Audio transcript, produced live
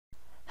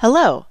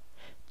Hello!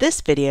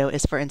 This video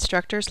is for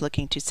instructors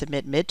looking to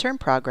submit midterm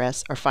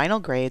progress or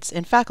final grades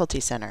in Faculty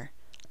Center.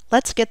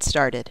 Let's get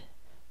started.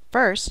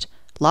 First,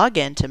 log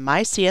in to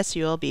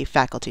MyCSULB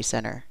Faculty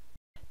Center.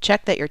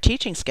 Check that your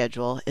teaching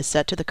schedule is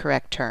set to the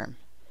correct term.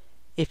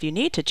 If you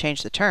need to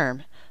change the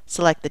term,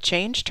 select the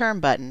Change Term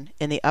button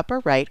in the upper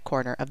right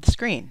corner of the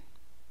screen.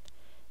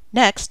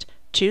 Next,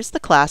 choose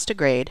the class to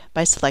grade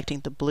by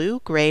selecting the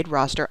blue grade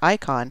roster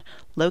icon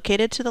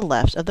located to the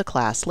left of the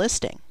class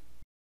listing.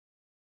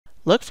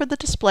 Look for the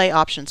Display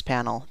Options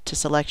panel to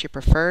select your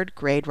preferred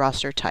grade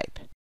roster type.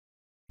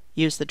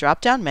 Use the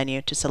drop-down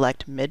menu to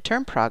select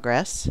Midterm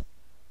Progress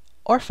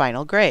or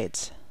Final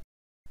Grades.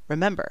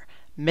 Remember,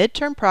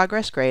 midterm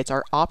progress grades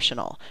are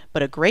optional,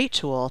 but a great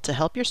tool to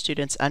help your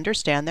students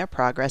understand their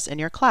progress in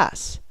your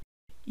class.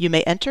 You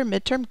may enter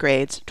midterm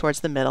grades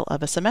towards the middle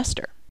of a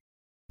semester.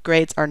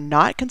 Grades are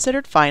not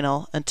considered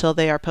final until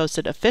they are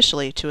posted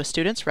officially to a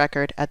student's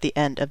record at the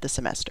end of the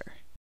semester.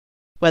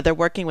 Whether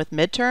working with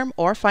midterm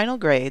or final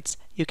grades,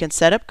 you can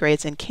set up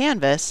grades in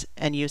Canvas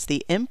and use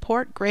the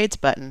Import Grades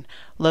button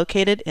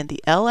located in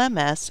the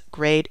LMS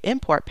Grade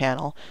Import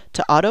panel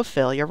to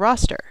autofill your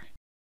roster.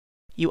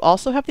 You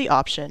also have the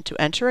option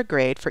to enter a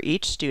grade for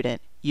each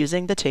student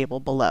using the table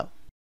below.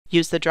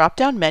 Use the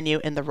drop-down menu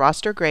in the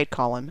Roster Grade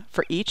column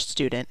for each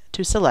student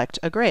to select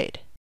a grade.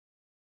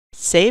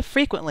 Save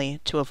frequently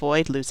to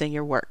avoid losing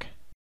your work.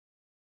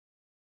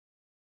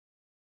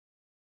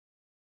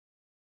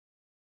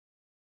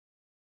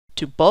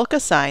 To bulk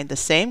assign the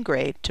same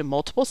grade to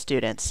multiple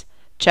students,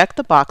 check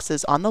the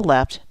boxes on the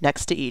left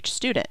next to each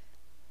student.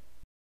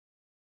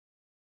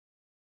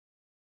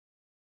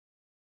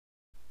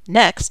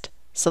 Next,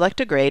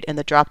 select a grade in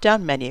the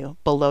drop-down menu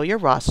below your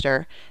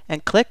roster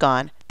and click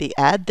on the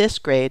Add This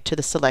Grade to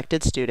the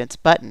Selected Students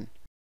button.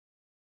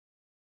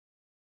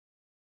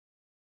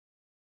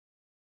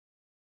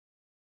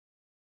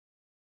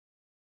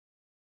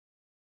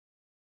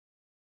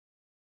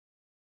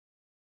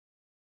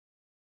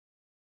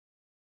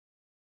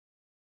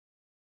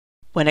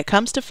 When it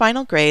comes to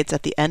final grades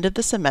at the end of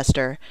the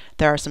semester,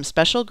 there are some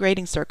special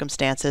grading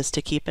circumstances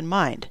to keep in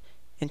mind,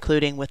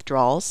 including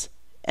withdrawals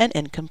and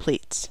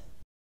incompletes.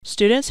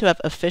 Students who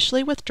have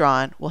officially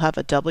withdrawn will have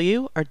a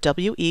W or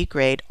WE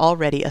grade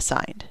already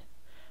assigned.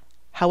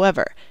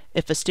 However,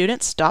 if a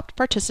student stopped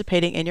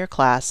participating in your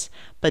class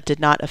but did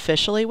not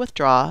officially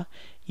withdraw,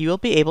 you will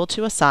be able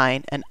to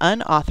assign an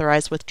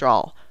unauthorized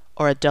withdrawal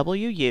or a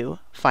WU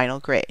final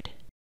grade.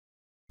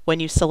 When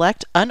you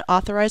select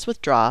Unauthorized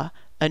Withdraw,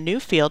 a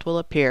new field will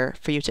appear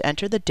for you to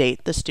enter the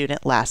date the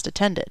student last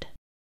attended.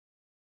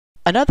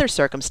 Another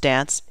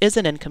circumstance is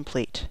an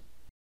incomplete.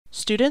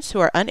 Students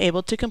who are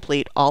unable to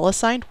complete all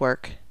assigned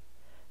work,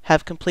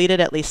 have completed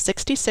at least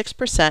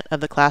 66% of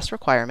the class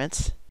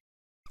requirements,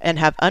 and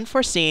have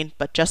unforeseen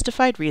but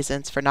justified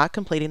reasons for not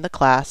completing the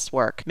class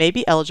work may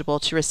be eligible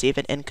to receive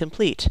an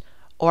incomplete,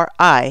 or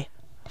I,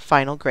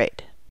 final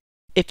grade.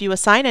 If you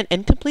assign an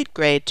incomplete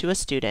grade to a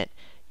student,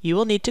 you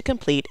will need to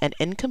complete an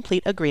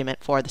incomplete agreement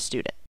for the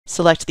student.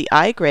 Select the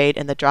I grade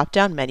in the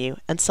drop-down menu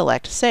and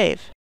select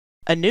Save.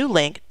 A new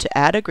link to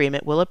Add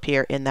Agreement will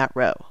appear in that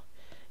row.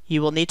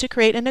 You will need to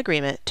create an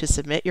agreement to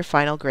submit your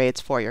final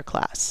grades for your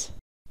class.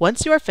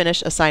 Once you are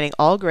finished assigning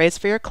all grades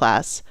for your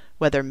class,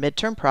 whether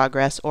midterm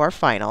progress or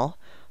final,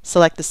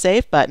 select the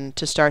Save button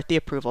to start the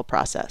approval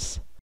process.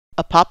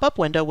 A pop-up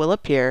window will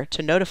appear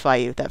to notify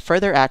you that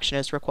further action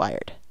is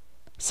required.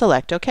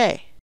 Select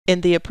OK.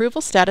 In the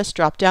Approval Status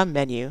drop-down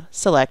menu,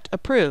 select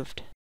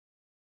Approved.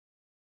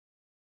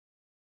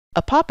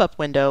 A pop-up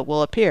window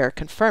will appear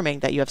confirming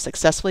that you have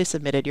successfully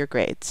submitted your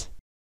grades.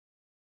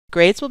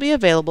 Grades will be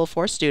available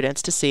for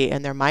students to see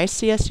in their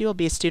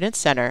MyCSULB Student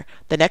Center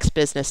the next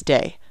business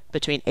day,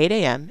 between 8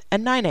 a.m.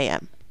 and 9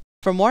 a.m.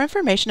 For more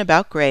information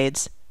about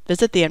grades,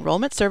 visit the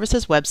Enrollment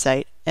Services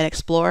website and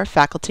explore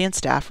faculty and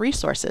staff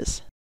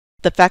resources.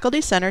 The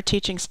Faculty Center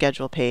Teaching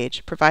Schedule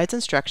page provides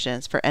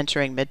instructions for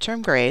entering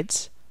midterm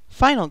grades,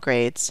 final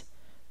grades,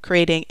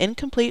 creating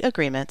incomplete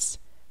agreements,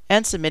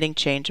 and submitting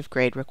change of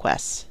grade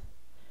requests.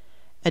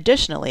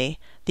 Additionally,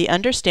 the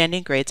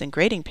Understanding Grades and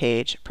Grading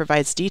page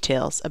provides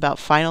details about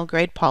final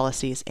grade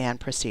policies and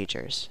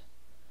procedures.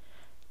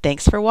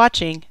 Thanks for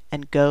watching,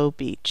 and go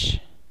Beach!